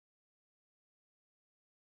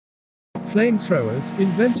Flamethrowers,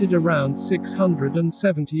 invented around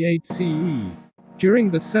 678 CE. During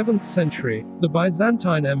the 7th century, the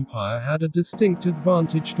Byzantine Empire had a distinct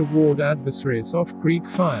advantage to ward adversaries off Greek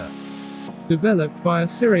fire. Developed by a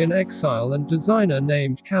Syrian exile and designer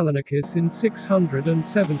named Callinicus in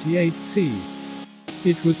 678 CE.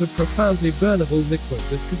 It was a profoundly burnable liquid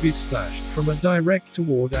that could be splashed from a direct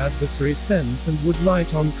toward adversary sense and would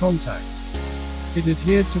light on contact. It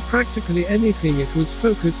adhered to practically anything it was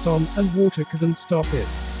focused on, and water couldn't stop it.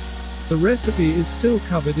 The recipe is still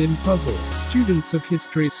covered in puzzle. Students of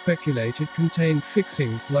history speculate it contained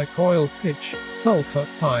fixings like oil, pitch, sulfur,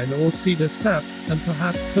 pine or cedar sap, and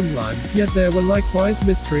perhaps some lime, yet there were likewise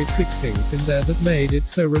mystery fixings in there that made it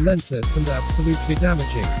so relentless and absolutely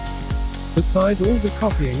damaging. Beside all the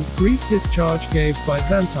copying, Greek discharge gave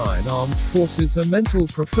Byzantine armed forces a mental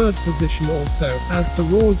preferred position also, as the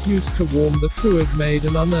roars used to warm the fluid made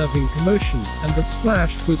an unnerving commotion, and the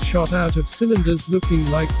splash was shot out of cylinders looking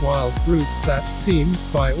like wild roots that seemed,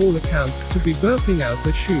 by all accounts, to be burping out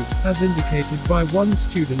the chute, as indicated by one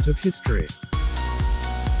student of history.